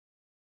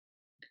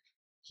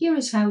Here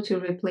is how to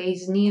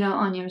replace needle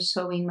on your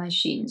sewing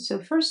machine. So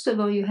first of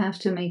all, you have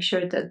to make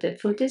sure that the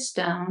foot is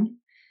down.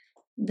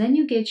 Then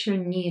you get your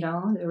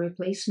needle, the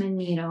replacement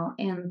needle,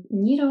 and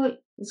needle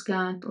has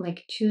got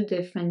like two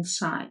different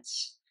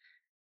sides.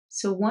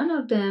 So one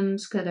of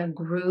them's got a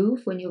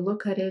groove. When you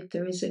look at it,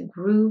 there is a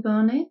groove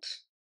on it.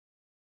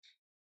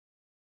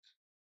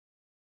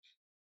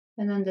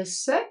 And then the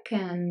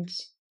second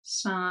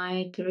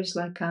side, there is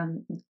like a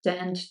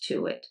dent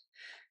to it.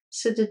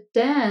 So the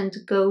dent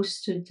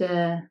goes to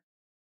the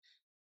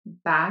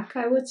back,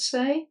 I would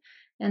say,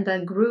 and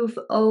that groove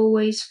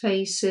always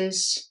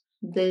faces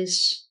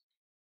this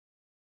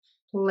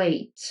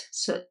plate.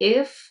 So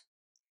if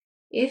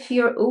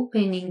your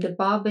opening, the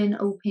bobbin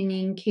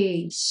opening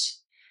case,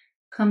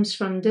 comes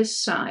from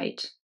this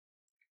side,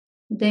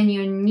 then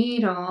your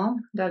needle,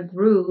 that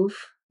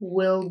groove,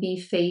 will be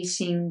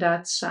facing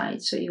that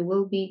side. So you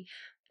will be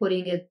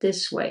putting it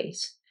this way.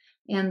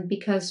 And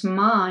because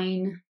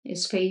mine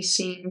is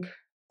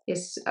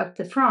at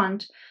the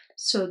front,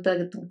 so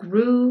the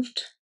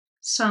grooved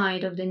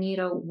side of the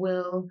needle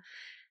will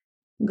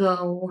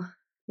go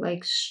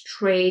like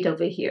straight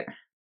over here.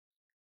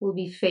 Will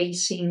be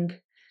facing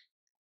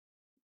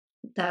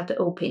that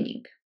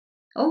opening.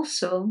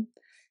 Also,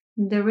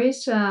 there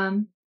is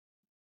like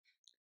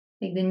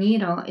the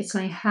needle, it's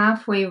like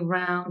halfway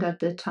round at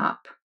the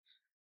top.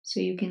 So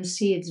you can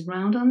see it's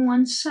round on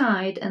one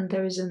side and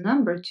there is a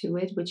number to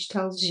it which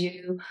tells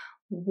you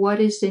what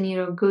is the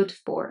needle good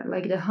for.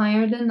 Like the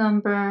higher the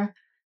number,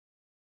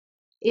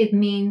 it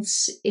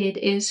means it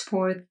is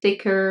for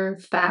thicker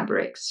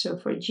fabrics. So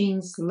for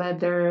jeans,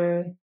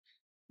 leather,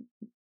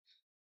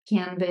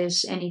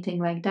 canvas, anything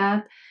like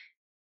that.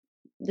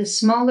 The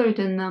smaller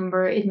the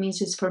number, it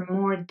means it's for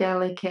more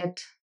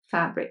delicate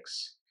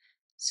fabrics.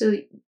 So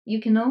you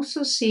can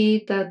also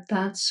see that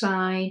that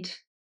side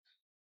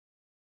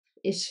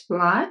is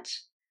flat.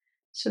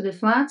 So the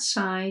flat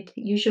side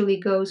usually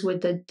goes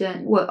with the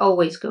dent, well,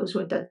 always goes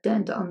with that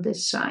dent on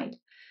this side.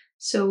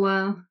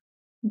 So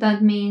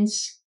that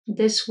means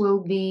this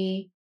will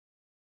be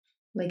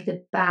like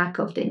the back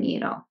of the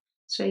needle.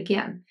 So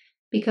again,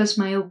 because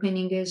my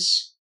opening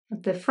is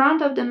at the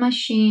front of the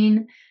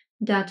machine,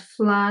 that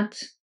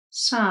flat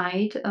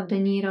side of the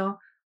needle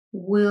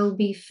will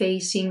be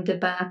facing the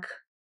back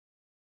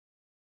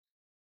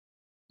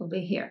over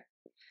here.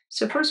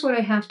 So first what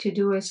I have to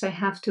do is I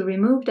have to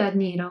remove that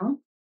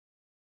needle,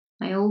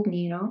 my old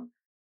needle.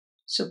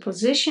 So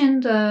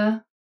position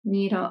the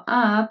needle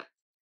up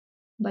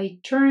by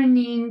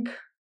turning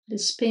the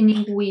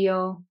spinning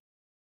wheel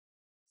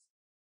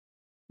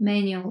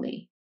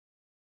manually.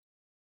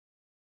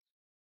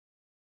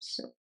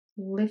 So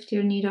lift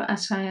your needle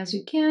as high as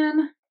you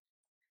can,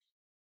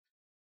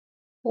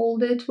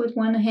 hold it with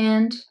one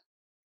hand,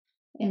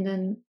 and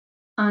then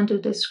undo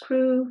the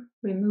screw,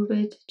 remove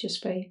it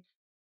just by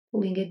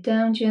pulling it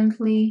down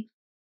gently.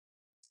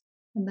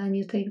 And then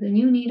you take the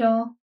new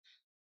needle,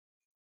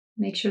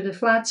 make sure the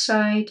flat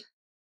side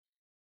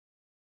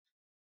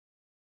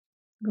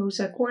goes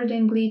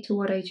accordingly to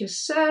what I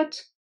just said.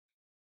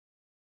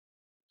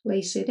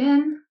 Place it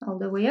in all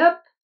the way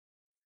up,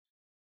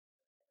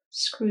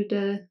 screw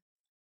that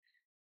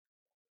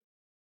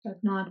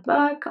knot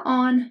back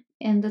on,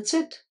 and that's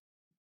it.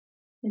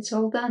 It's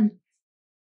all done.